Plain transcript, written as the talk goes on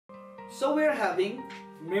So we're having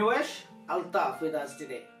Mehwish Altaf with us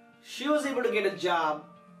today. She was able to get a job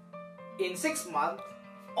in 6 months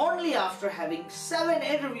only after having 7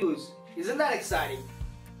 interviews. Isn't that exciting?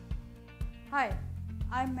 Hi,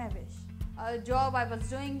 I'm Mehwish. A job I was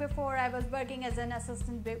doing before, I was working as an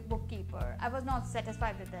assistant bookkeeper. I was not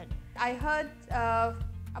satisfied with it. I heard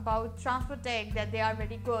about Transfotech that they are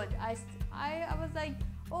very good. I was like,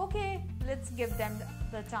 okay, let's give them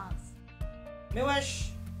the chance. Mehwish,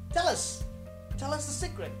 tell us the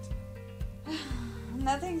secret.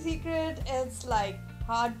 Nothing secret. It's like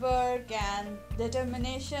hard work and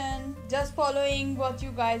determination. Just following what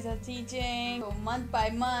you guys are teaching. So month by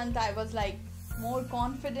month, I was like more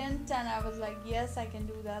confident and I was like, yes, I can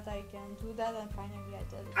do that, and finally I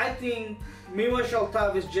did it. I think Mehwish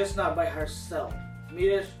Altaf is just not by herself.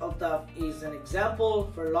 Mehwish Altaf is an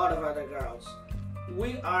example for a lot of other girls.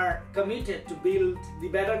 We are committed to build the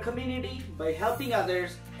better community by helping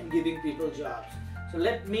others and giving people jobs. So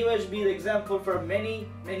let Mehwish be the example for many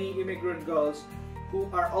immigrant girls who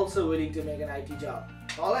are also willing to make an IT job.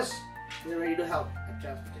 Call us, we're ready to help at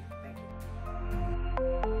Transfotech. Thank you.